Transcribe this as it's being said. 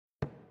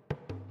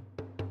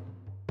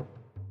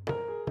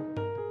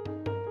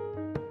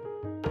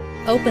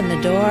Open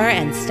the door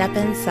and step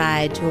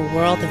inside to a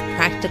world of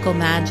practical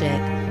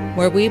magic,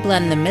 where we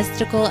blend the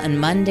mystical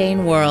and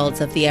mundane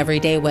worlds of the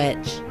everyday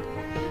witch.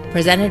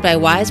 Presented by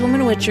Wise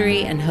Woman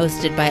Witchery and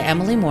hosted by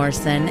Emily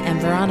Morrison and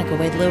Veronica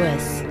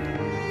Wade-Lewis.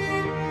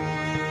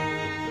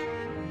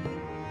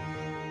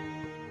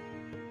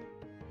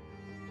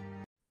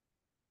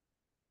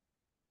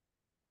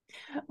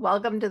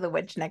 Welcome to The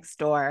Witch Next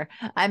Door.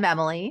 I'm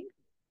Emily.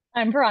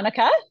 I'm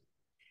Veronica.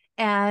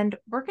 And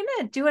we're going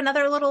to do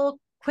another little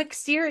quick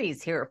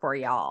series here for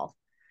y'all.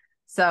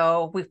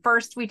 So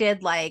we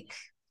did like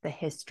the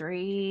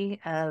history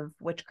of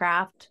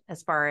witchcraft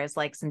as far as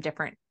like some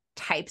different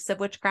types of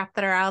witchcraft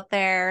that are out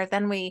there.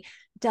 Then we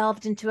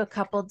delved into a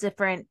couple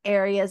different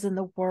areas in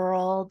the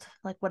world,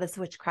 like what does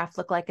witchcraft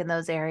look like in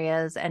those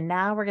areas. And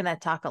now we're going to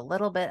talk a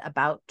little bit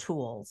about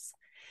tools.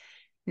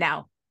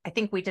 Now, I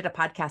think we did a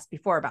podcast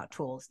before about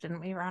tools, didn't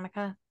we,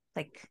 Veronica?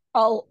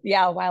 Oh,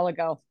 yeah, a while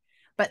ago.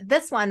 But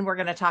this one, we're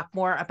going to talk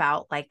more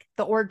about like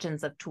the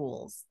origins of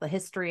tools, the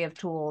history of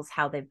tools,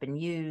 how they've been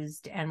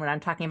used. And when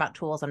I'm talking about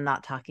tools, I'm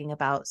not talking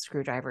about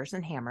screwdrivers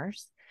and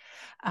hammers.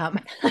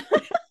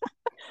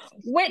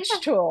 Witch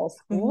tools.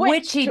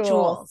 Witchy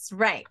tools,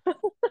 right.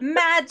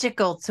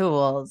 Magical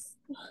tools.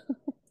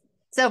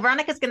 So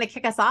Veronica's going to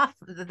kick us off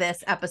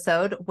this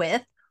episode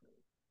with,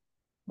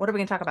 what are we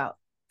going to talk about?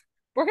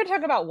 We're going to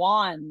talk about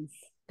wands.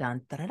 Dun,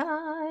 dun, dun,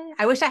 dun.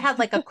 I wish I had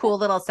like a cool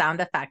little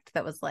sound effect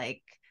that was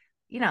like,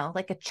 you know,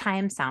 like a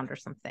chime sound or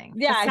something.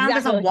 Yeah, the sound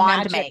exactly. Does a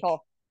wand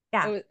magical.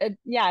 Make? Yeah.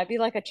 Yeah, it'd be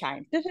like a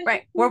chime.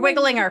 Right. We're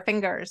wiggling our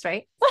fingers,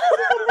 right?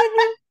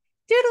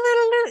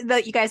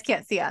 You guys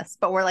can't see us,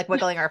 but we're like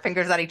wiggling our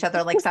fingers at each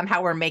other like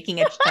somehow we're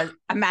making a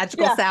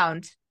magical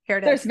sound. Here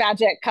it is. There's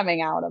magic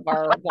coming out of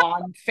our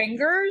wand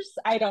fingers.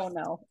 I don't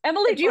know.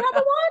 Emily, do you have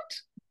a wand?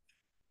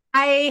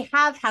 I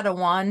have had a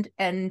wand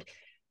and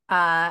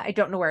I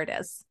don't know where it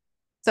is.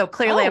 So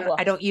clearly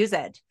I don't use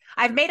it.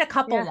 I've made a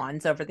couple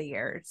wands over the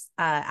years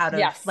out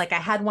of like I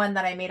had one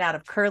that I made out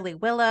of curly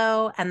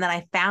willow, and then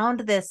I found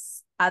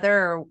this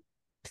other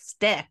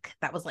stick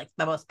that was like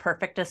the most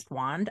perfectest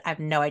wand. I have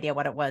no idea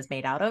what it was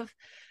made out of.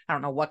 I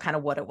don't know what kind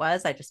of wood it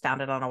was. I just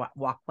found it on a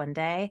walk one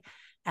day,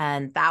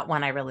 and that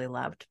one I really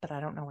loved, but I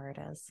don't know where it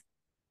is.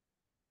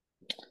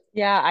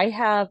 Yeah, I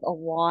have a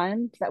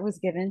wand that was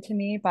given to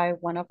me by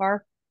one of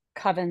our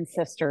coven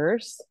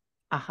sisters.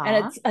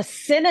 And it's a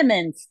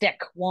cinnamon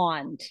stick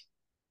wand.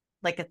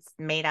 Like it's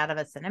made out of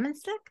a cinnamon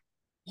stick?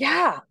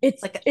 Yeah,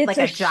 it's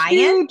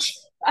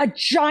a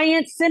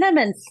giant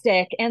cinnamon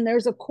stick, and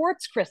there's a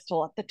quartz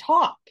crystal at the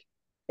top.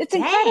 It's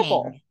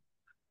incredible.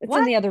 It's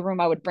in the other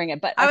room. I would bring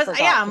it, but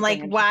I'm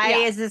like,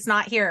 why is this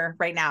not here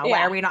right now?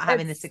 Why are we not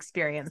having this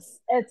experience?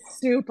 It's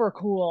super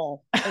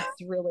cool.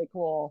 It's really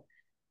cool.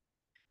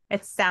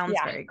 It sounds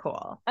very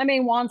cool. I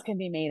mean, wands can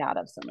be made out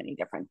of so many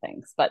different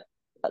things, but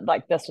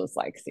like this was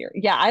like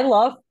serious. Yeah, I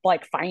love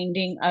like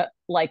finding a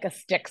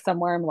stick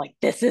somewhere. I'm like,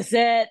 this is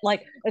it.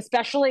 Like,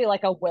 especially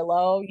like a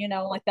willow, you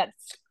know, like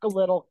that's a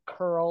little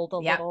curled a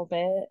little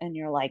bit, and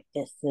you're like,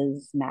 this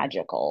is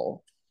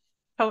magical.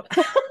 Oh.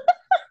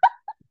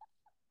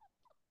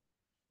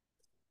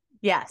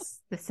 Yes,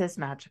 this is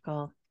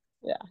magical.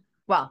 Yeah.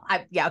 Well,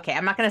 okay.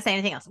 I'm not going to say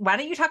anything else. Why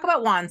don't you talk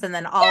about wands, and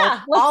then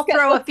I'll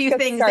throw a few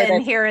things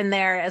in here and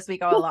there as we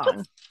go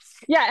along.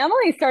 Yeah,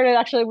 Emily started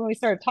actually when we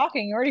started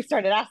talking. You already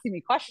started asking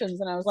me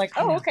questions, and I was like,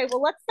 "Oh, okay.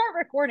 Well, let's start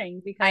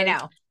recording because I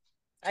know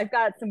I've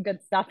got some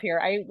good stuff here."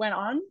 I went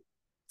on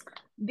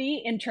the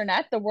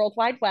internet, the World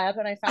Wide Web,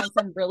 and I found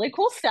some really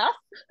cool stuff.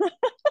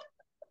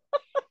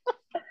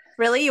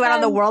 Really, you went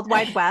on the World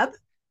Wide Web?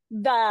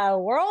 The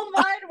World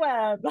Wide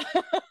Web.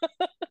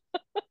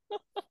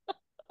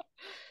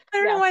 I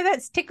don't know why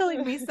that's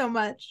tickling me so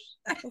much.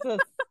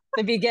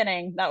 The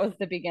beginning. That was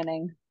the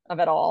beginning of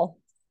it all.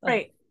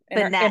 Right.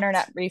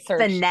 Internet research.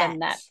 The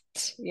net.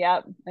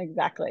 Yep,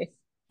 exactly.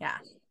 Yeah.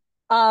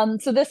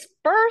 So this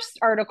first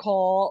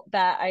article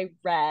that I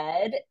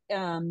read,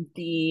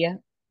 the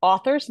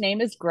author's name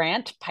is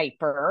Grant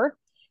Piper.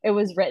 It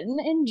was written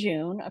in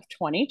June of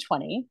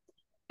 2020,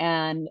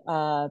 and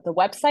the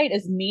website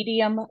is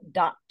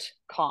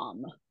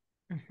medium.com.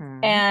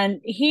 Mm-hmm.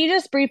 And he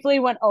just briefly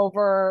went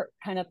over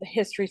kind of the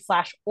history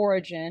 /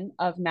 origin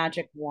of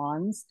magic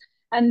wands.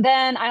 And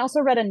then I also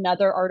read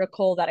another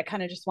article that I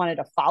kind of just wanted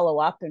to follow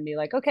up and be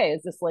like, okay,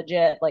 is this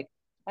legit? Like,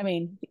 I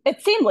mean,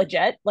 it seemed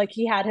legit, like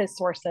he had his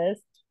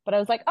sources, but I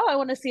was like, oh, I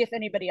want to see if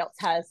anybody else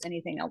has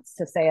anything else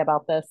to say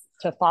about this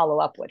to follow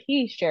up what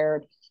he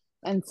shared.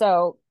 And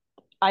so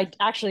I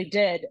actually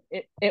did.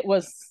 It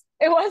was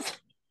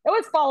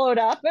followed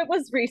up. It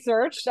was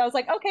researched. I was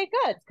like, okay,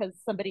 good. Because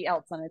somebody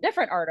else on a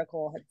different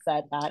article had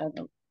said that on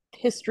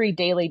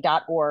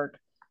historydaily.org.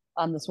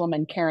 This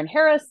woman, Karen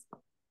Harris,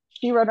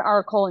 she wrote an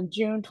article in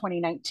June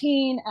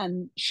 2019,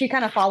 and she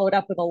kind of followed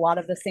up with a lot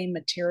of the same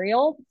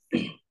material.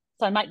 So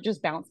I might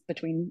just bounce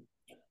between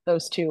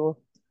those two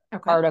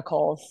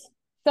articles.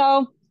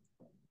 So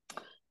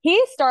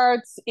he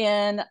starts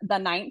in the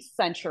 9th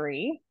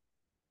century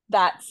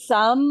that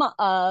some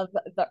of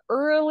the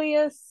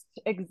earliest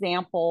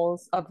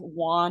examples of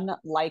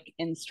wand-like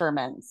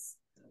instruments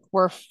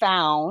were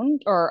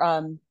found or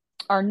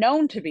are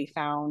known to be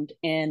found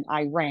in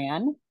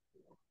Iran.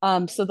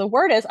 So the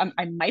word is,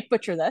 I might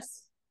butcher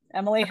this.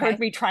 Emily heard Okay.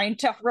 me trying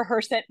to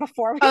rehearse it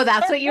before we Oh,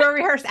 that's started. what you were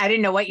rehearsing. I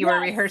didn't know what you were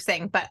Yes.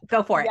 rehearsing, but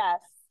go for it. Yes.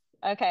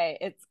 Okay.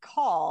 It's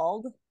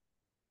called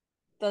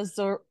the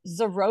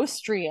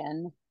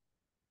Zoroastrian.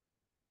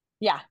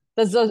 Yeah,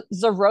 the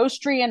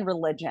Zoroastrian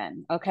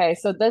religion. Okay.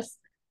 So this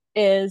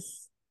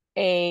is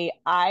a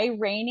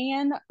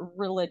Iranian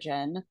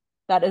religion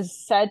that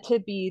is said to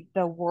be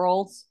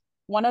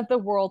one of the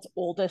world's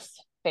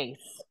oldest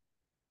faiths.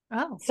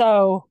 Oh,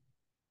 So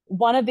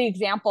one of the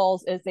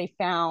examples is they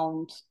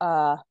found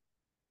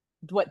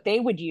what they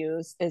would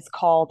use is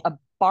called a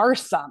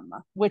barsum,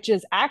 which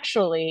is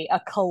actually a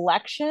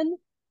collection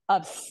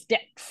of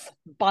sticks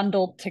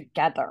bundled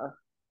together.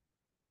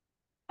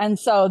 And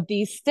so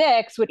these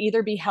sticks would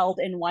either be held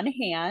in one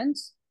hand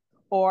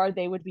or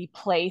they would be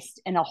placed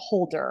in a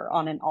holder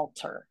on an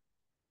altar.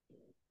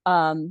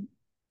 Um,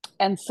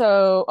 and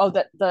so,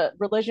 the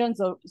religions,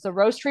 the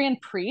Zoroastrian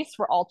priests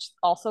were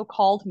also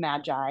called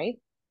magi.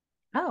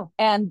 oh,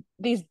 And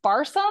these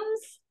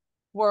barsums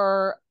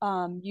were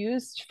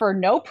used for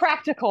no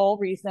practical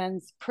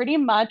reasons. Pretty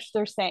much,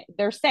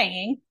 they're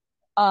saying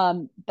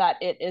that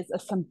it is a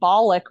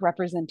symbolic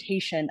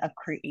representation of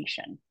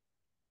creation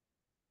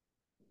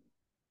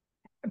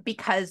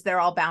because they're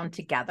all bound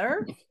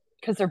together,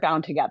 because they're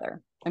bound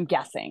together. I'm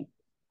guessing.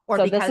 or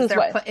So this because is they're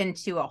what, put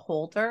into a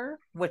holder,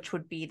 which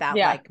would be that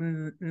yeah, like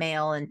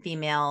male and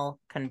female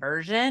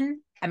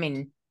conversion. I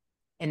mean,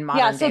 in yeah.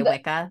 modern day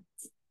Wicca.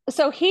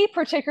 So he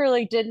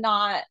particularly did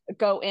not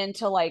go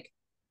into like,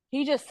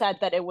 he just said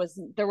that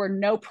there were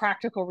no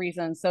practical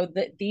reasons, so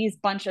that these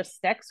bunch of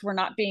sticks were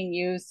not being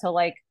used to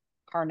like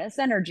harness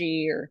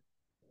energy or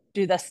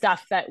do the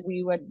stuff that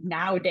we would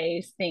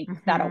nowadays think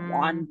that a Mm-hmm.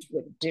 wand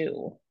would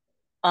do.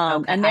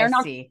 Okay, And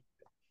I see.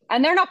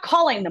 they're not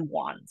calling them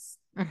wands.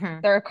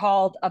 Mm-hmm. They're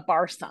called a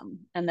barsum,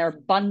 and they're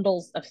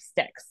bundles of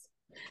sticks.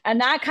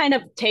 And that kind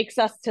of takes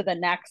us to the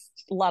next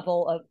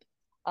level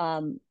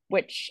of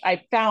which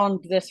I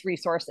found this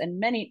resource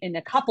in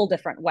a couple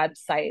different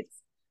websites,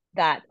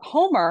 that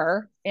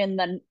Homer in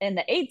the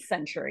 8th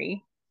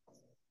century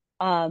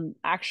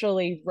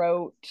actually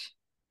wrote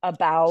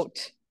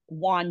about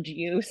wand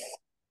use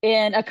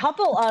in a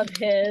couple of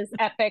his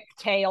epic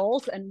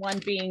tales, and one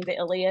being the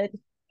Iliad,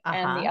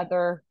 and the Uh-huh.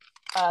 other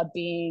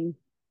being,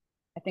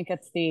 I think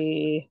it's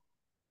the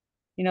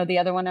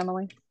other one,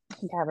 Emily. I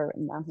think I have it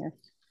written down here.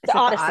 Is The it the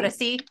Odyssey.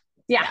 Odyssey?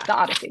 Yeah, Yeah. the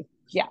Odyssey.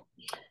 Yeah.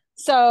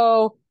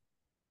 So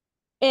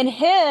in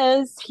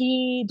his,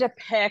 he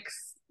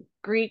depicts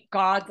Greek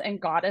gods and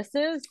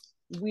goddesses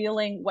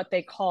wielding what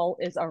they call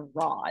is a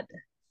rod.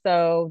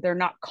 So they're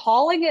not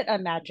calling it a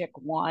magic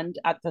wand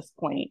at this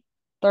point.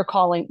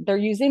 They're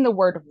using the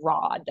word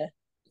rod.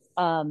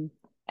 Um,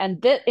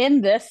 and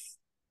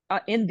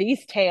in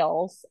these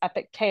tales,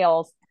 epic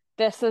tales,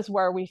 this is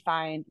where we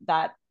find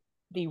that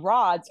the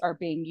rods are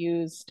being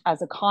used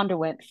as a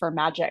conduit for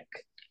magic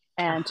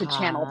and to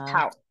channel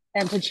Uh-huh.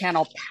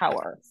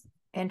 power.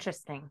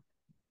 Interesting.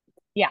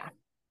 Yeah.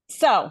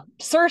 So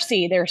Circe,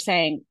 they're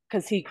saying,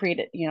 because he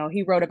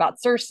wrote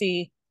about Circe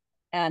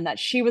and that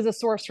she was a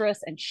sorceress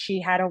and she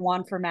had a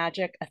wand for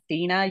magic.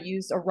 Athena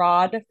used a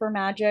rod for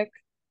magic.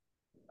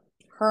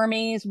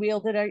 Hermes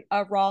wielded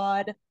a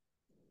rod.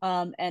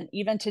 And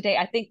even today,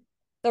 I think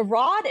the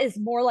rod is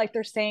more like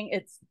they're saying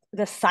it's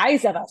the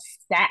size of a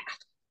staff.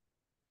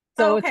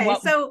 So it's Okay,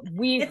 what so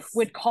we it's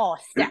would call a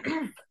staff.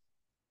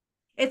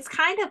 it's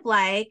kind of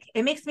like,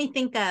 it makes me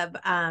think of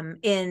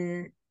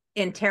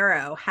in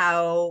tarot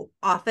how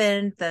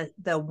often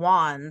the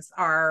wands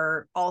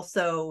are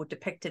also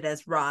depicted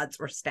as rods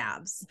or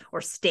staves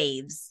or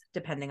staves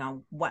depending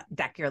on what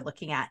deck you're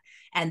looking at,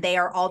 and they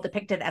are all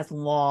depicted as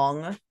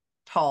long,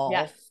 tall,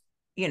 Yes.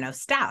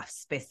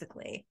 staffs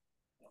basically.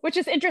 Which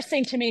is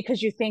interesting to me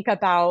because you think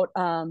about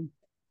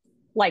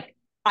like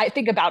I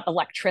think about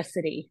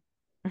electricity,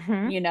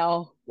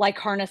 Mm-hmm. like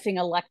harnessing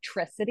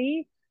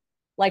electricity,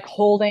 like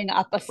holding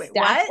up a Wait,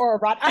 staff what? or a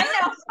rod.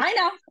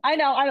 I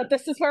know.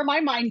 This is where my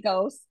mind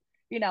goes.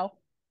 You know,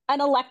 an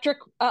electric,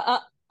 a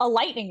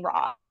lightning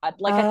rod.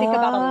 Like I think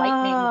about a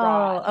lightning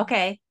rod. Oh,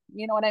 okay.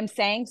 You know what I'm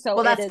saying? So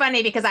Well, it that's is.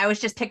 funny because I was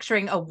just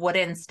picturing a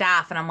wooden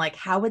staff and I'm like,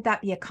 how would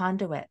that be a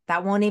conduit?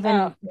 That won't Oh even,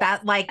 yeah,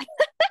 that like,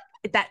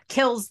 that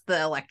kills the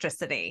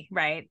electricity,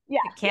 right? yeah,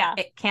 It can't,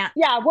 yeah, it can't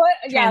yeah. What?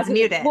 Yeah,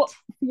 transmute it. well,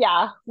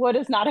 yeah. Wood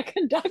is not a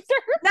conductor.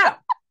 No,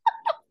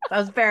 I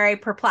was very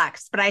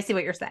perplexed, but I see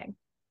what you're saying.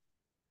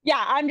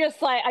 Yeah, I'm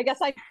just like, I guess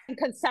I'm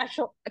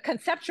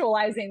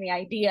conceptualizing the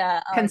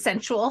idea of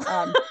Consensual.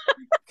 um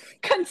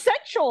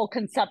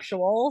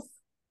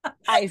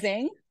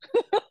conceptualizing.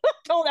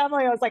 Told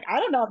Emily, I was like, I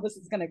don't know if this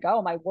is gonna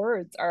go. My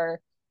words are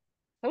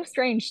so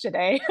strange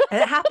today.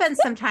 It happens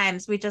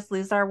sometimes. We just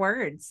lose our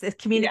words. Yeah.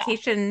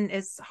 Communication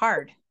is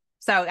hard.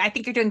 So I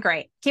think you're doing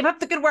great. Keep up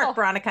the good work, Oh,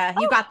 Veronica.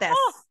 You oh, got this.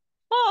 oh,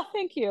 oh,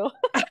 thank you.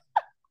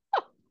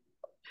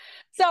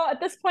 So at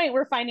this point,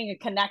 we're finding a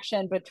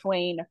connection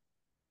between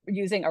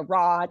using a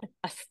rod,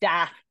 a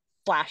staff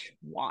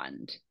 /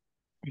 wand.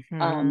 Um,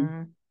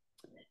 Mm-hmm.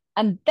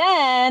 And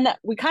then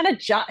he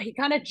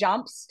kind of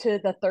jumps to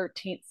the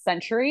 13th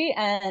century.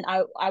 And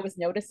I was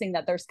noticing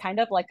that there's kind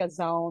of like a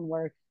zone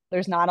where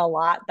there's not a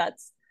lot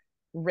that's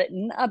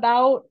written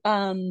about,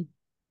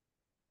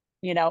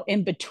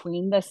 in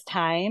between this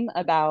time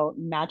about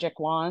magic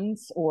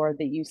wands or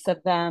the use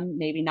of them.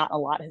 Maybe not a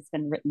lot has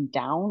been written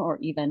down or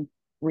even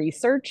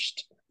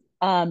researched.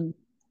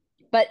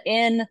 But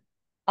in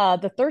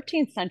the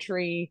 13th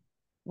century,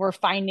 we're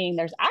finding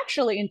there's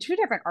actually in two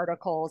different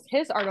articles,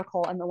 his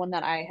article and the one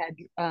that I had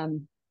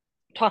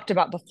talked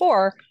about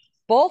before,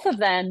 both of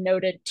them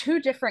noted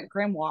two different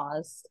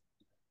grimoires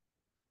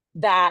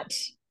that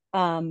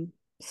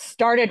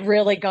started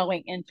really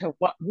going into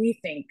what we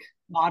think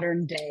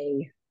modern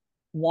day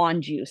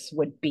wand use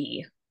would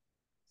be.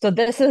 So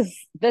this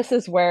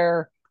is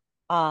where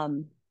a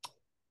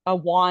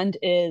wand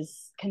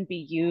can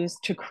be used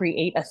to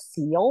create a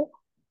seal.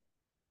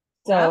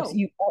 So Oh,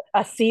 you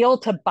a seal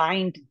to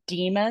bind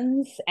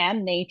demons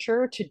and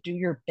nature to do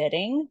your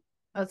bidding.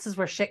 oh, this is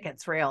where shit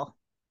gets real.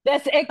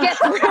 It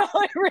gets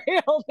really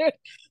real, dude.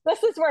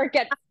 This is where it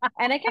gets,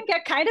 and it can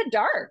get kind of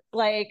dark.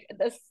 Like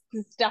this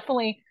is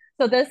definitely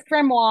so. This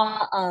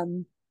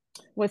grimoire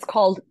was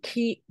called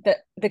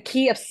the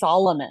Key of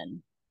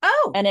Solomon,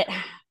 Oh, and it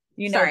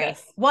you know sorry.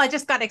 this. Well, I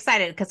just got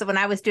excited because when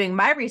I was doing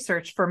my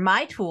research for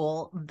my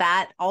tool,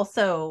 that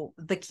also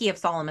the Key of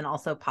Solomon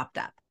also popped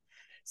up.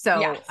 So,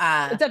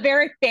 Yes, it's a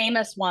very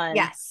famous one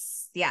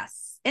yes, in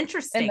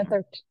interesting.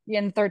 the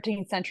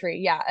 13th century.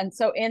 Yeah, and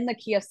so in the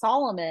Key of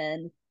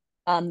Solomon,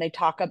 they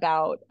talk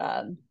about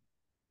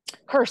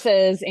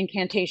curses,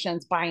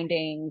 incantations,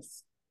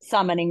 bindings,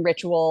 summoning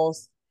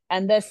rituals.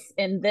 And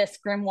in this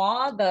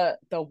grimoire,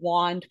 the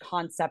wand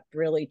concept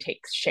really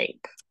takes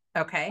shape.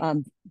 Okay.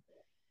 Um,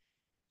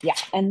 yeah,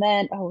 and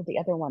then the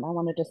other one I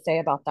wanted to say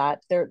about that,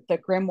 the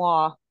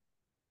grimoire.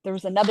 There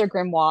was another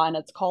grimoire, and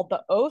it's called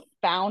the Oath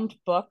Bound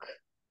Book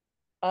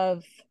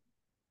of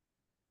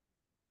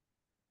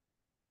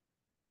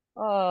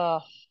uh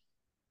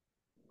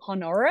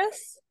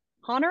Honoris.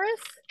 Honoris?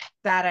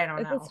 That I don't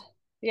Is this? know.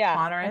 Yeah,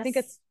 I think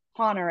Honoris. it's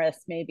Honoris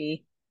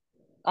maybe.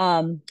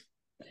 Um,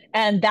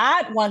 and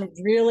that one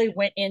really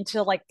went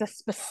into like the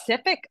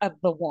specific of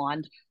the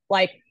wand,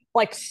 like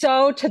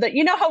so to the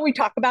how we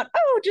talk about,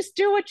 just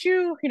do what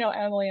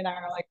Emily and I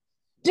are like,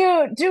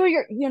 do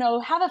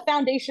your have a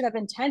foundation of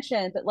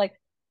intention, but like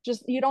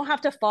just you don't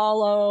have to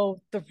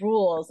follow the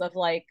rules of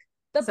like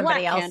the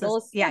Somebody black else's. candle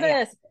is for Yeah.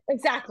 this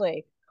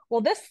exactly.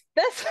 Well, this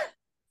this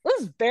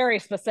is very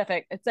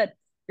specific. It said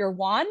your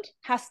wand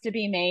has to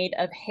be made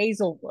of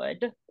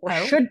hazelwood or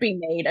Oh, should be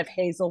made of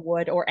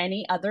hazelwood or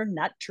any other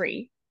nut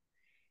tree.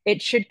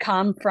 It should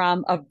come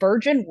from a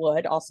virgin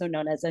wood, also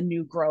known as a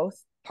new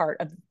growth part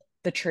of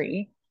the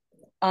tree.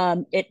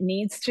 It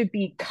needs to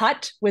be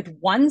cut with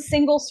one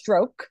single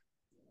stroke.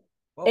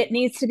 It whoa.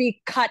 needs to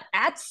be cut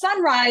at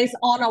sunrise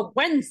on a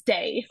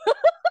Wednesday.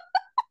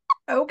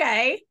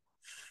 Okay.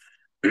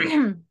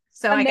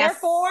 So I And guess,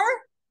 therefore,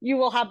 you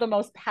will have the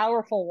most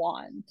powerful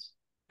wand.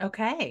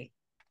 okay.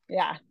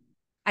 Yeah.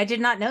 I did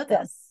not know So,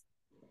 this.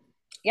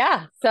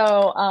 yeah.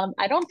 So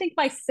I don't think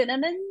my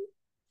cinnamon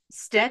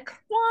stick Stick?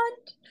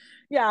 wand.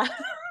 Yeah.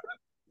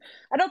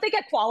 I don't think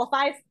it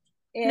qualifies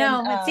in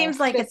No, it seems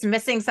like it's this.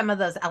 missing some of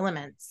those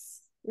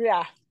elements.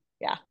 Yeah.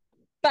 Yeah.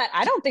 But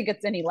I don't think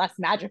it's any less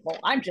magical.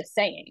 I'm just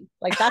saying.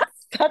 Like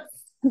that's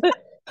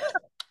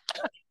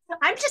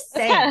I'm just that's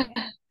saying. kind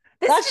of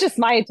This is that's just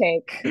my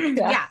take.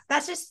 Yeah. yeah,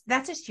 that's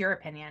just your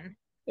opinion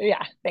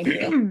Yeah. Thank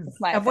you. That's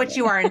my of which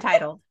opinion. you are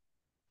entitled.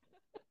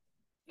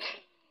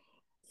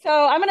 So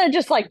I'm gonna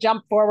just like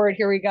jump forward.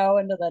 Here we go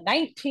into the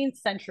 19th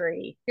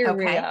century. Here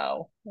we Okay.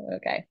 go.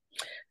 Okay.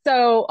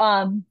 So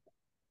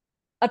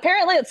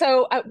apparently,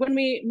 when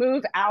we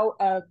move out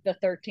of the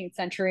 13th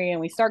century and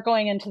we start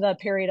going into the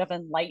period of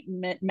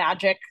Enlightenment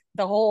magic,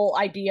 the whole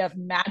idea of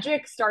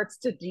magic starts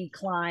to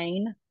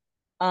decline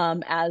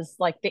as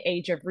like the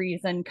age of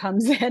reason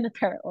comes in,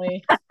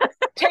 apparently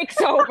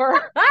takes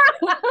over.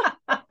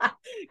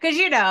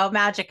 Because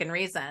magic and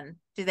reason.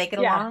 Do they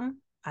get Yeah. along?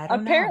 I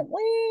don't know.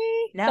 Apparently,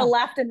 the No,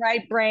 left and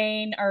right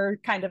brain are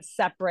kind of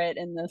separate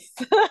in this.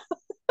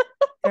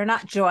 they're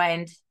not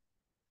joined.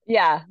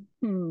 Yeah.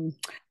 Hmm.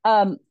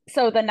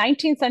 So the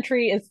 19th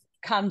century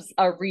comes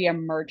a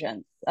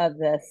reemergence of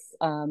this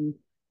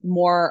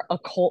more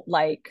occult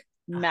like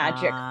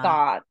magic Uh-huh.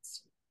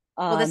 thoughts.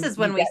 Well, this is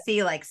You when we get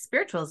see like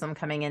spiritualism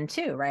coming in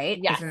too, right?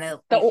 yes, Is in the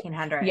the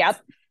 1800s. yep,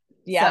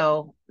 yep,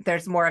 So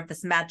there's more of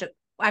this magic.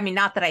 I mean,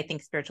 not that I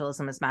think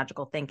spiritualism is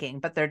magical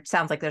thinking, but there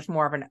sounds like there's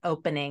more of an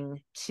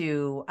opening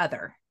to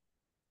other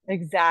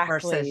versus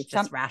exactly.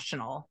 just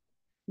rational.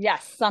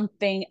 Yes,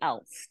 something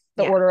else.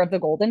 The Yeah. Order of the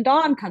Golden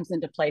Dawn comes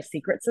into play.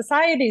 Secret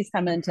societies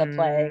come into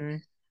play, Hmm.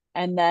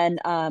 and then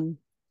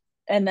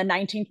in the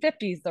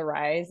 1950s, the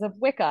rise of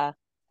Wicca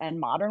and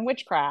modern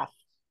witchcraft.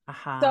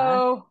 Uh-huh.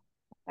 So,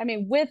 I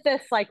mean, with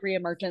this like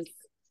reemergence,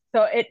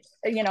 so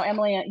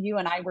Emily, you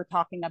and I were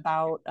talking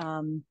about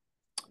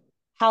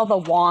how the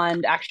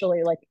wand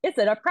actually like is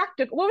it a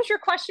practical? What was your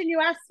question you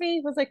asked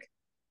me? Was like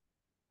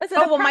Is it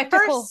Oh, a well,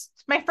 practical?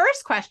 my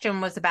first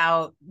question was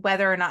about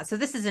whether or not, so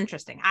this is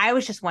interesting. I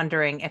was just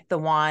wondering if the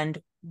wand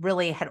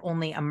really had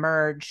only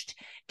emerged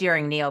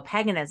during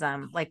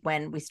neo-paganism, like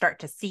when we start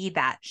to see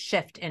that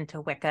shift into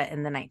Wicca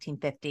in the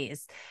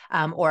 1950s,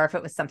 or if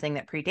it was something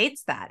that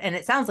predates that. And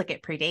it sounds like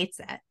it predates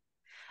it.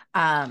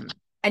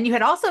 And you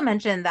had also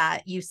mentioned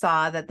that you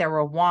saw that there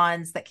were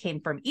wands that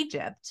came from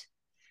Egypt,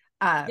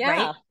 right?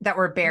 Yeah. That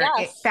were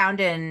Yes. found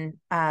in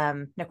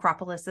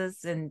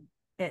necropolises in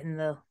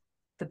the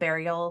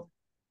burial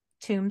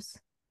tombs.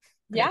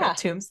 Burial Yeah.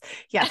 tombs.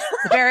 Yes.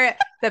 The burial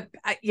the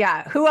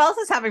yeah. Who else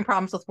is having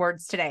problems with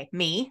words today?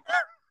 Me.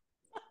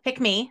 Pick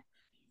me.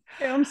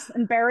 Tombs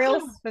and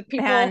burials that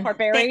people And are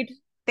buried.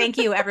 thank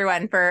you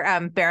everyone for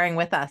bearing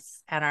with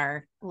us and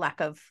our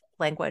lack of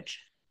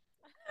language.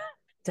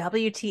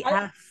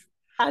 WTF.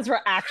 As we're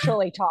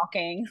actually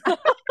talking. I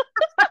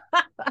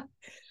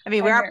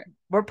mean, And you're,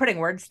 we're putting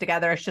words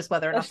together. It's just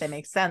whether or not they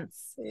make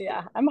sense.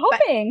 yeah, I'm But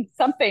hoping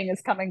something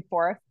is coming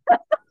forth.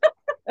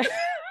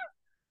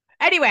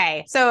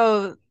 anyway,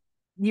 so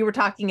you were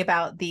talking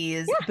about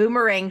these Yeah.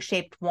 boomerang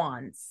shaped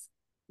wands.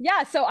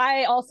 Yeah. So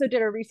I also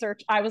did a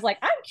research. I was like,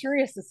 I'm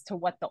curious as to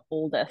what the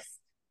oldest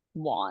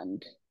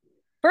wand.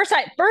 First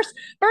I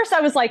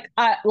was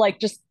like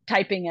just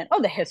typing in,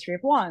 oh, the history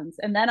of wands.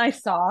 And then I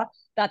saw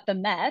that the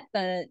Met,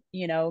 the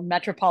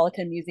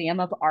Metropolitan Museum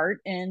of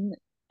Art in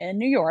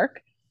New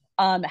York,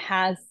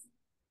 has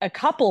a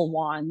couple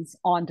wands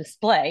on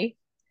display.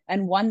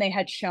 And one they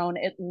had shown,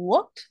 it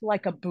looked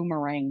like a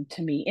boomerang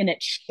to me in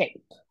its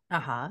shape.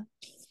 Uh-huh.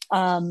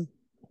 Um,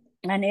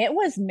 and it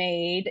was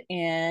made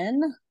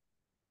in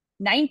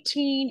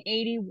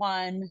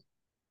 1981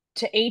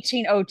 to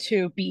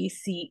 1802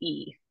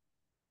 BCE.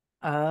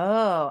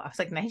 Oh, I was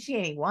like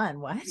 1981.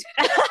 What?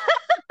 I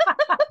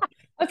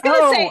was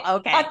gonna say Oh,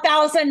 okay.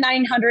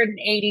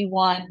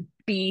 1981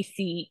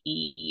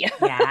 BCE.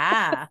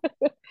 Yeah.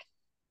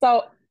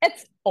 So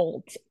it's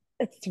old.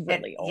 It's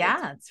really old.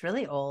 Yeah, it's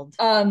really old.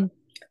 Um,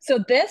 so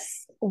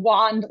this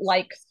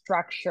wand-like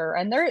structure,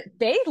 and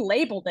they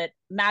labeled it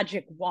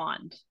magic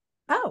wand.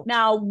 Oh.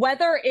 Now,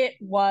 whether it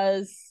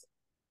was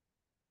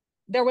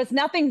there was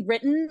nothing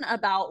written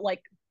about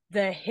like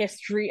the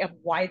history of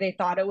why they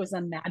thought it was a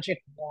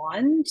magic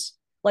wand,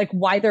 like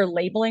why they're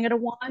labeling it a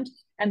wand,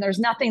 and there's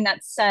nothing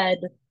that said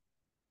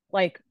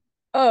like,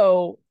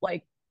 oh,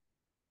 like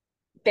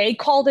they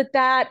called it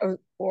that,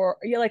 or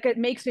yeah, like it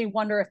makes me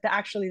wonder if the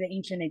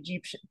ancient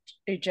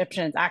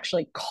Egyptians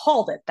actually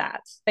called it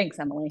that. Thanks,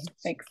 Emily.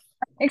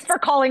 Thanks for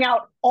calling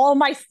out all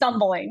my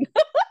stumbling.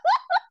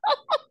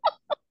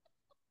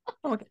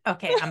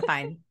 Okay, I'm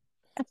fine.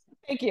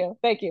 Thank you.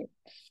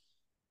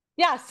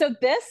 Yeah, so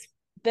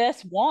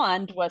this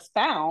wand was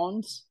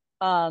found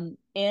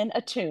in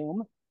a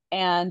tomb,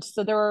 and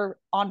so there were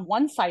on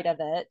one side of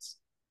it,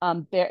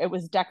 there it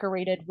was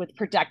decorated with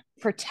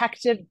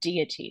protective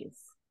deities.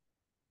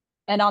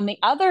 And on the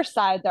other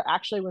side, there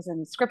actually was an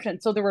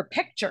inscription. So there were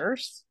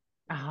pictures.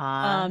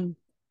 Uh-huh.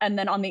 And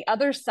then on the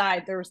other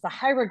side, there was the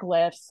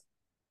hieroglyphs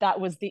that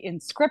was the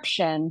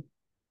inscription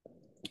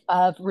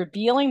of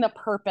revealing the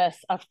purpose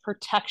of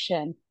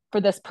protection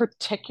for this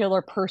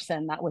particular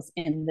person that was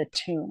in the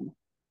tomb.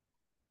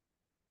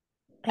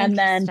 And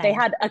then they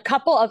had a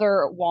couple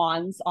other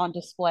wands on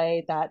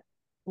display that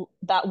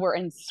were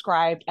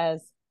inscribed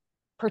as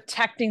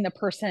protecting the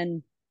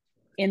person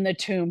in the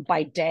tomb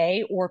by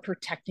day or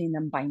protecting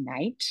them by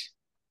night.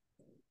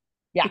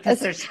 Yeah, because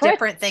there's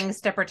different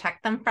things to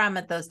protect them from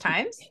at those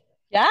times.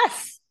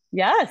 Yes,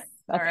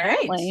 All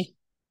apparently. right.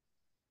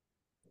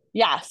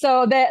 Yeah,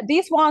 so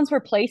these wands were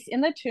placed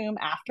in the tomb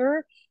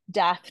after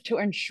death to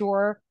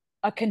ensure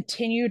a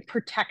continued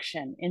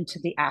protection into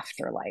the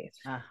afterlife.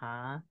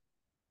 Uh-huh.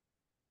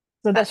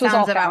 So that this was all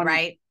sounds about found.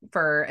 right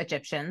for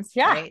Egyptians,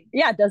 Yeah, right?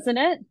 yeah, doesn't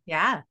it?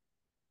 Yeah.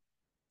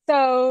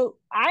 So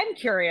I'm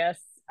curious.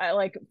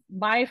 Like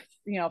my,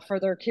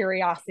 further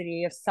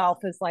curiosity of self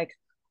is like,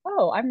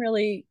 oh, I'm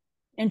really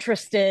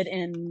interested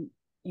in,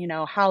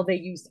 how they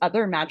use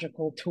other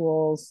magical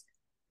tools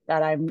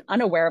that I'm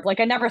unaware of. Like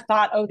I never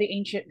thought, oh, the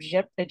ancient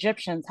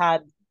Egyptians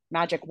had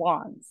magic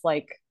wands.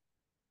 Like,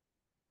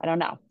 I don't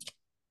know.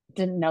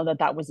 Didn't know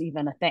that was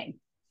even a thing.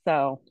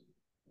 So,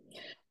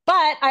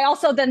 but I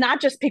also then that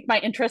just piqued my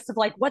interest of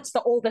like, what's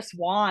the oldest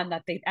wand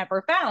that they've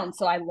ever found?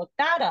 So I looked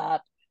that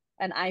up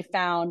and I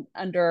found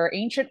under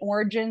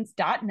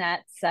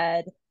ancientorigins.net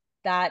said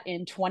that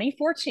in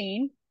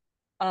 2014,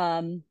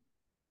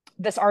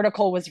 this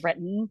article was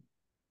written,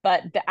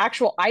 but the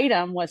actual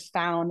item was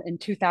found in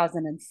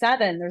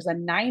 2007. There's a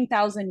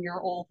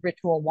 9,000-year-old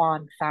ritual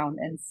wand found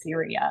in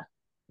Syria.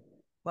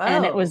 Whoa.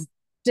 And it was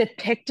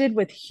depicted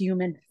with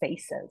human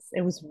faces.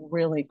 It was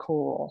really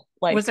cool.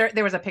 Like, was there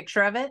was a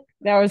picture of it?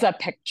 There was a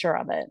picture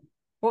of it.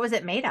 What was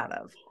it made out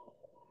of?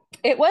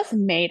 It was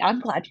made, I'm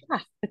glad you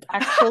asked. It's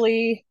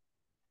actually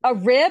a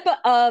rib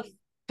of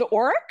the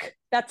orc.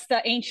 That's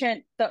the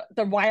ancient,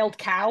 the wild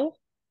cow.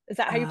 Is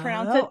that how you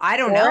pronounce it? I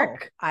don't know.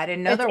 I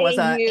didn't know there was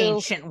an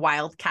ancient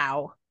wild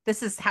cow.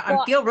 This is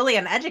how I feel really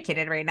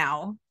uneducated right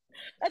now.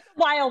 It's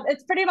wild.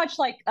 It's pretty much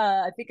like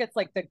I think it's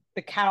like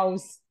the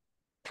cow's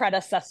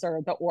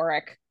predecessor, the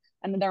Auric.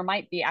 And there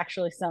might be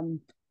actually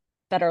some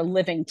that are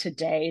living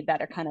today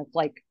that are kind of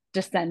like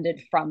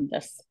descended from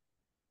this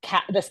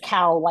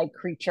cow-like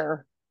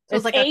creature. So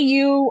it's It's like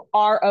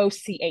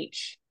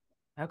Auroch.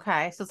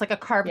 okay. So it's like a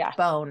carved Yeah.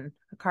 bone,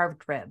 a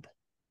carved rib.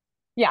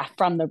 Yeah,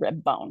 from the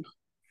rib bone.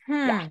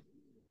 Yeah. Hmm.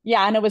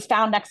 Yeah, and it was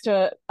found next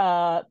to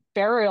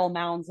burial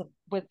mounds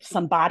with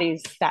some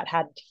bodies that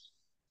had,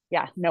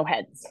 yeah, no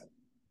heads.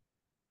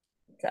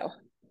 So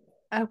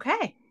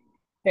Okay.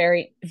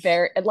 very,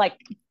 very like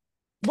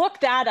look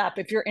that up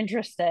if you're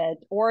interested.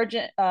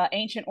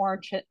 Ancient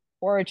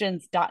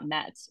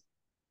origins.net.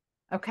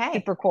 Okay.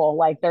 Super cool.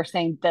 Like they're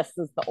saying this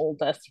is the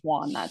oldest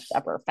one that's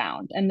ever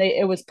found, and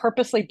it was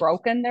purposely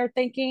broken. They're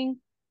thinking,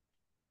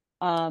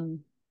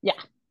 yeah.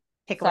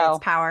 Take away its So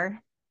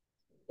power.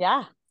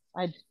 yeah,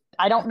 I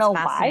I don't That's know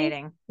why.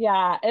 fascinating.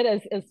 Yeah, it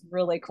is. It's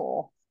really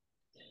cool.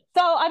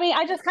 So, I mean,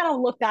 I just kind of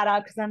looked that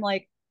up because I'm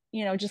like,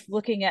 just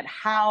looking at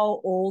how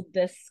old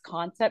this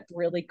concept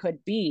really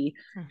could be.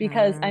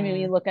 Because, I mean, when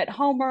Hmm. you look at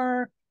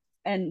Homer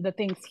and the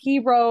things he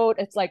wrote,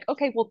 it's like,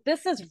 okay, well,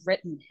 this is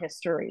written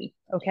history.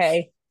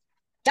 Okay.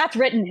 That's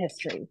written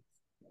history.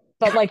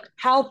 But like,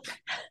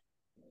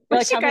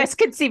 Wish you how many, guys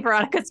could see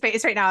Veronica's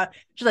face right now.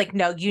 She's like,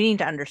 no, you need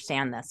to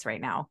understand this right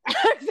now.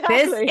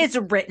 This exactly. is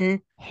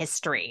written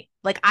history.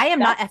 Like, I am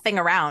not That's, effing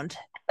around.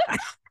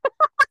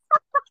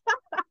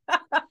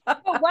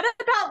 but what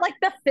about like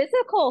the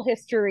physical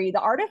history, the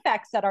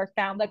artifacts that are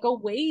found that go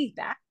way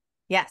back,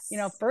 Yes.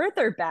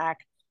 further back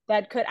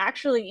that could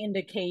actually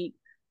indicate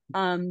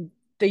um,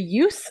 the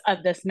use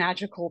of this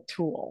magical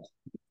tool,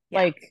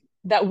 Yeah. like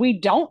that we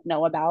don't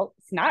know about.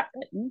 It's not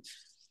written.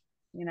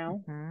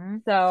 Hmm.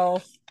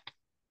 So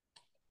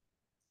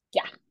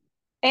yeah.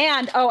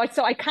 And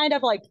so I kind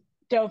of like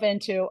dove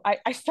into,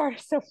 I started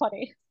so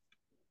funny.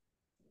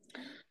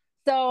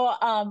 So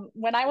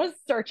when I was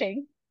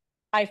searching,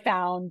 I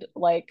found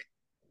like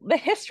the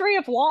history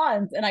of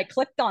wands and I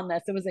clicked on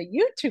this. It was a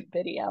YouTube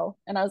video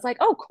and I was like,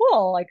 oh,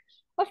 cool. Like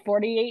a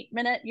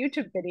 48-minute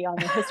YouTube video on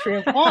the history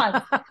of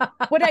wands.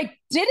 What I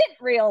didn't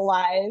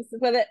realize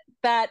was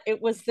that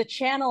it was the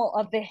channel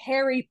of the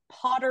Harry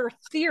Potter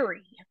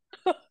theory.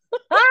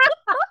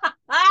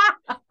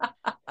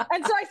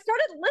 And so I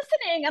started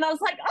listening and I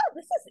was like, oh,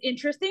 this is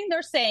interesting.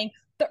 They're saying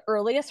the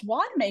earliest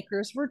wand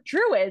makers were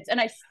druids. And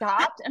I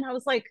stopped and I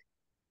was like,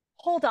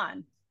 hold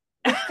on,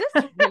 is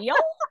this real?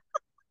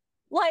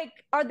 Like,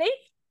 are they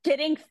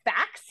getting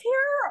facts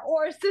here?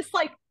 Or is this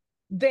like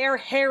their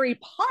Harry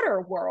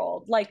Potter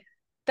world? Like,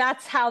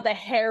 that's how the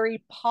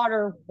Harry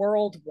Potter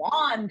world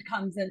wand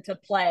comes into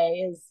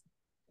play. Is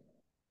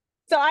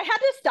so I had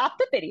to stop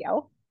the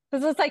video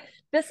because it's like,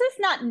 this is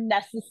not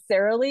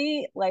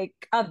necessarily like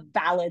a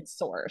valid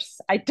source.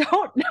 I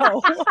don't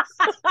know.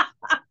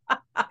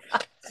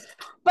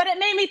 But it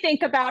made me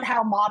think about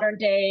how modern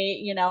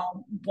day,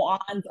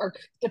 wands are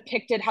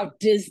depicted, how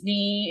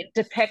Disney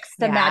depicts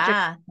the magic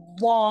Yeah.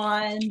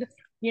 wand.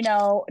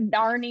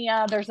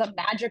 Narnia, there's a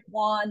magic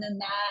wand in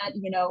that,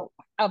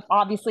 of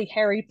obviously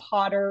Harry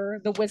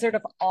Potter, the Wizard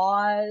of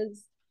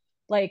Oz,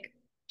 like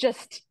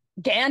just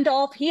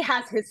Gandalf, he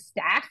has his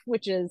staff,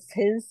 which is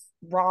his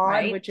rod,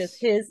 Right. which is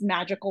his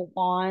magical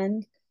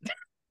wand.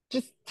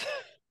 Just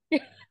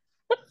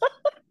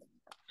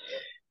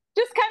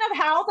just kind of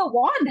how the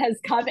wand has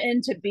come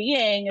into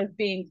being as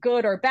being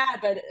good or bad,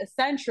 but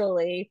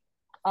essentially,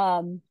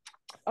 oh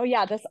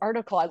yeah, this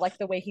article, I like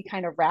the way he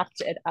kind of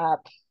wrapped it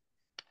up.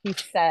 He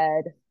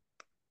said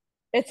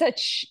it's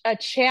a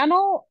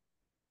channel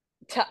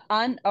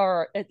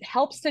or it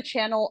helps to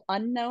channel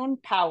unknown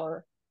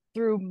power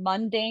through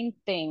mundane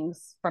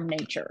things from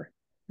nature.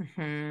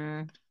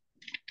 Hmm.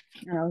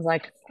 And I was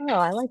like, oh,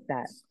 I like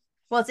that.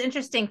 Well, it's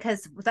interesting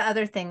because the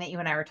other thing that you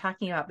and I were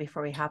talking about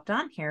before we hopped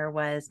on here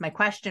was my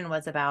question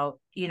was about,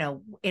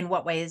 in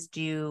what ways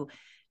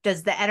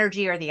does the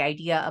energy or the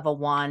idea of a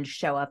wand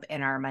show up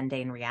in our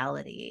mundane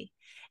reality?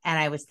 And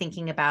I was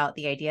thinking about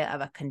the idea of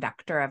a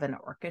conductor of an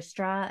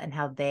orchestra and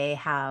how they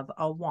have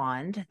a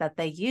wand that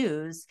they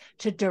use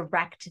to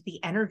direct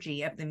the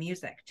energy of the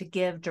music, to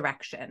give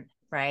direction,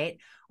 right?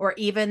 Or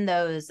even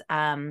those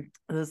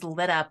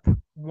lit up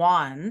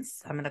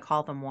wands, I'm going to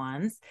call them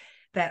wands,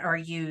 that are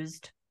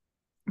used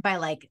by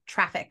like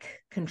traffic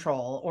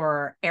control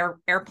or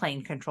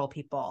airplane control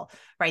people,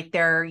 right?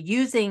 They're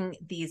using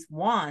these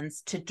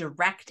wands to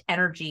direct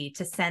energy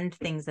to send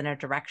things in a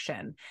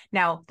direction.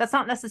 Now, that's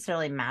not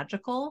necessarily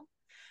magical,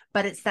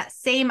 but it's that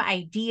same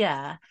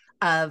idea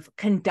of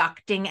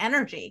conducting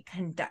energy,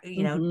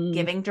 Mm-hmm.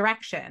 giving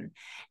direction.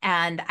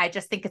 And I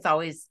just think it's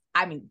always,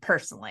 I mean,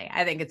 personally,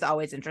 I think it's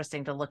always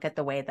interesting to look at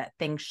the way that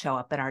things show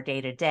up in our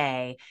day to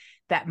day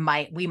that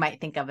we might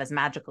think of as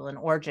magical in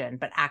origin,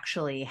 but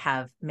actually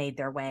have made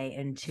their way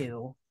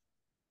into,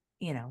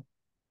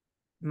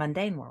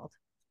 mundane world.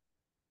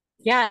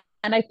 Yeah.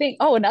 And I think,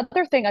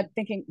 another thing I'm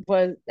thinking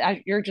was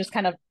you're just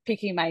kind of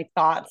piquing my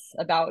thoughts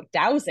about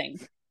dowsing,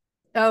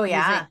 Oh using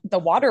yeah. the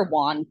water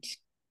wand,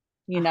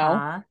 you know,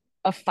 Uh-huh.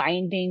 of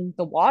finding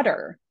the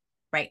water.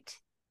 Right.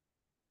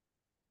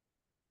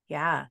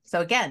 Yeah.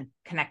 So again,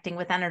 connecting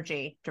with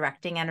energy,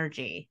 directing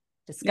energy,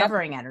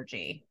 discovering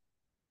energy.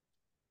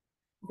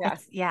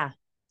 Yeah.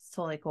 It's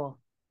totally cool.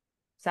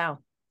 So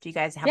do you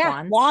guys have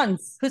wands?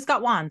 Wands. Who's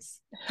got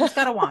wands? Who's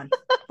got a wand?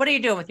 What are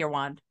you doing with your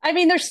wand? I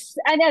mean,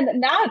 and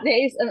then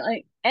nowadays,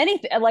 like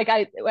anything, like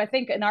I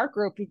think in our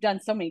group, we've done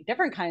so many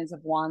different kinds of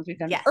wands. We've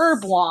done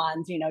herb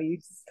wands, you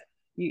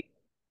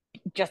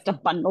just a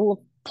bundle of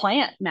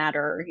plant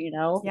matter,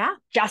 Yeah.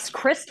 just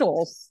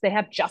crystals. They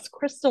have just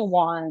crystal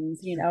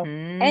wands,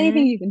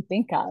 anything you can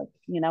think of,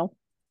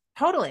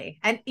 Totally.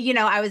 And,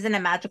 I was in a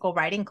magical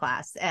writing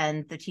class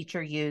and the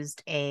teacher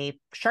used a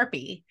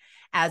Sharpie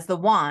as the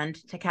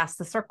wand to cast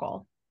the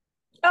circle.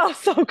 Oh,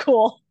 so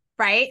cool.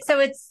 Right.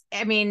 So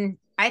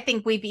I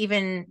think we've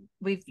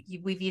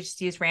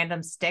used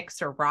random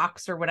sticks or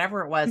rocks or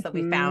whatever it was that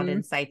we found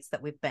in sites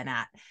that we've been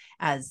at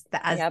as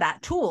that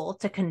tool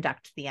to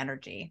conduct the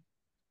energy.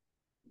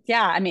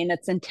 Yeah. I mean,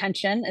 it's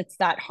intention. It's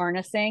that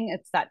harnessing.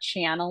 It's that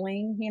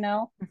channeling,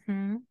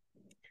 Mm-hmm.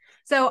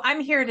 So I'm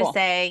here to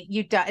say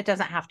it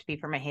doesn't have to be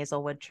from a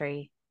hazelwood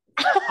tree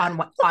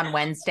on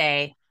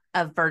Wednesday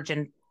of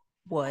virgin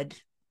wood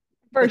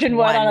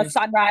on a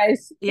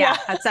sunrise. Yeah.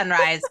 At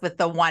sunrise with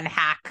the one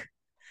hack.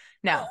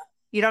 No,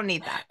 you don't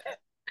need that.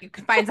 You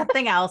can find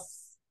something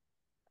else.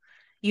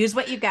 Use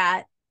what you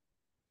got.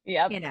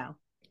 Yep.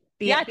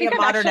 Be a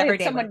modern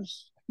everyday someone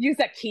use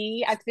a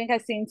key. I think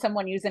I've seen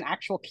someone use an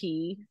actual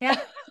key. Yeah.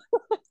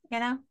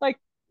 Like,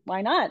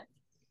 why not?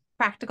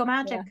 Practical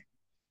magic.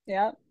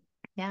 Yeah.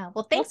 Yeah.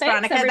 Well, thanks,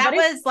 Veronica. Everybody.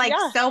 That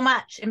was so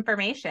much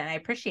information. I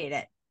appreciate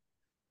it.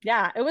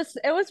 Yeah, it was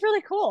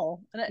really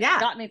cool. And it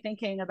got me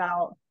thinking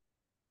about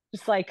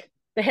just like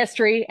the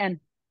history. And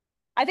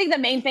I think the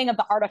main thing of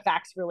the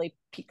artifacts really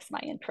piques my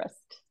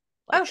interest.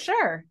 Oh,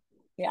 sure.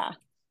 Yeah.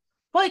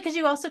 Well, because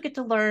you also get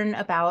to learn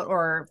about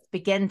or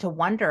begin to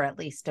wonder at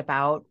least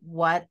about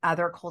what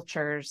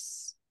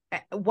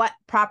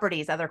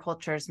properties other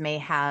cultures may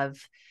have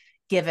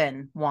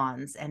given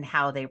wands and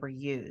how they were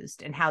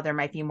used and how there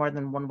might be more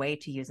than one way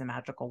to use a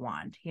magical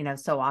wand.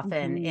 So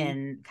often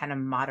in kind of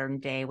modern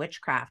day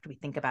witchcraft, we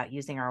think about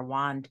using our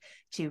wand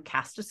to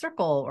cast a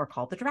circle or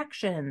call the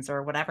directions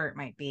or whatever it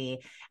might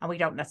be. And we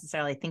don't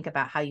necessarily think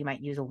about how you might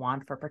use a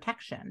wand for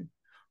protection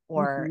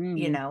or,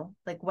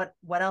 like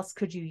what else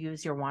could you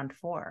use your wand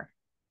for?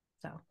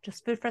 So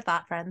just food for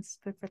thought, friends,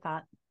 food for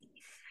thought.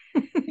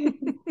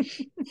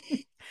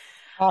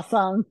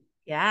 Awesome.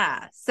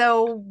 Yeah.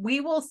 So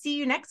we will see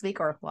you next week,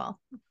 or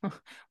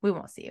we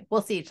won't see you.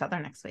 We'll see each other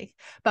next week,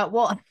 but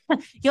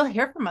you'll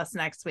hear from us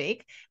next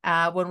week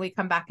when we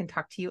come back and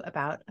talk to you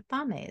about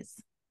Athames,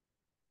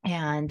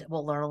 and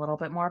we'll learn a little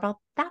bit more about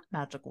that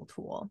magical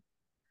tool.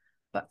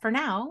 But for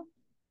now,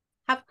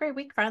 have a great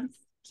week, friends.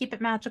 Keep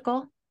it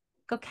magical.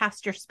 Go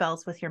cast your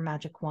spells with your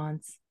magic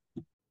wands.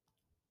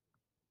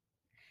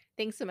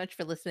 Thanks so much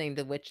for listening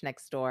to Witch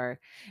Next Door.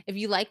 If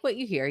you like what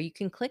you hear, you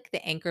can click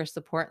the Anchor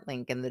support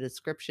link in the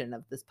description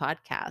of this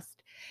podcast.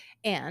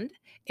 And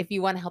if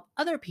you want to help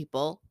other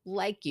people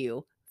like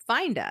you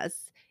find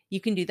us,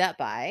 you can do that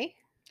by...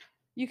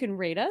 You can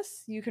rate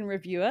us, you can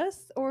review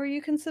us, or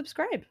you can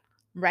subscribe.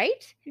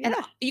 Right? Yeah. And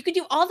you could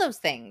do all those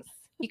things.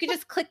 You could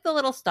just click the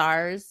little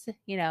stars,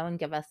 and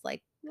give us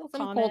like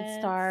some gold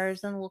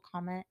stars and a little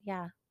comment.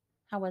 Yeah.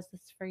 How was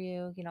this for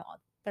you?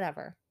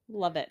 Whatever.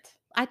 Love it.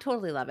 I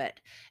totally love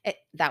it.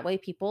 That way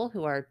people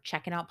who are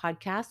checking out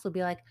podcasts will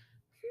be like,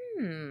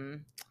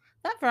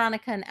 that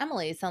Veronica and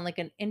Emily sound like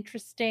an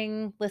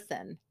interesting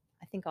listen.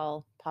 I think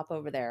I'll pop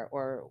over there.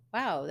 Or,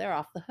 wow, they're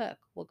off the hook.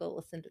 We'll go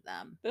listen to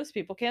them. Those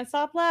people can't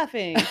stop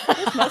laughing. There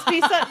must be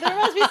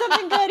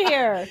something good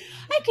here.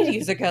 I could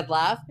use a good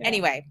laugh. Yeah.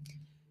 Anyway,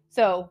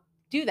 so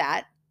do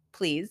that,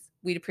 please.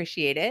 We'd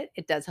appreciate it.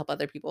 It does help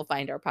other people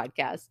find our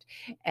podcast.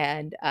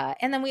 And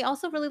then we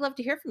also really love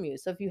to hear from you.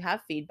 So if you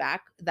have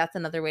feedback, that's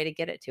another way to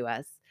get it to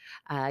us.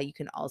 You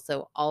can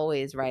also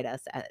always write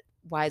us at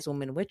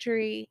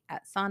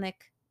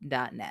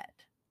wisewomanwitchery@sonic.net.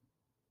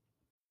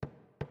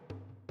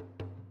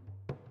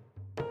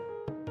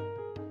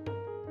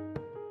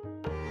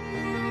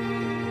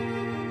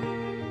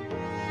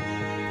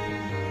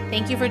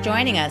 Thank you for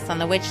joining us on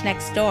The Witch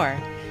Next Door.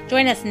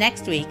 Join us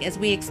next week as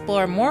we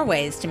explore more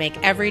ways to make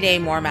every day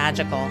more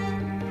magical.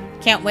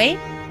 Can't wait?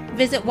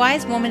 Visit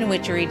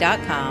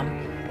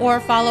wisewomanwitchery.com or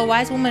follow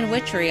Wise Woman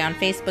Witchery on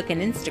Facebook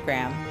and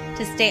Instagram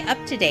to stay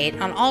up to date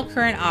on all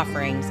current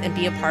offerings and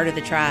be a part of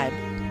the tribe.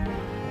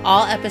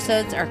 All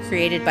episodes are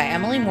created by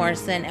Emily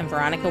Morrison and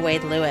Veronica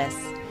Wade Lewis.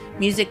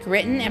 Music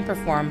written and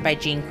performed by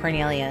Jean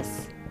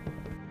Cornelius.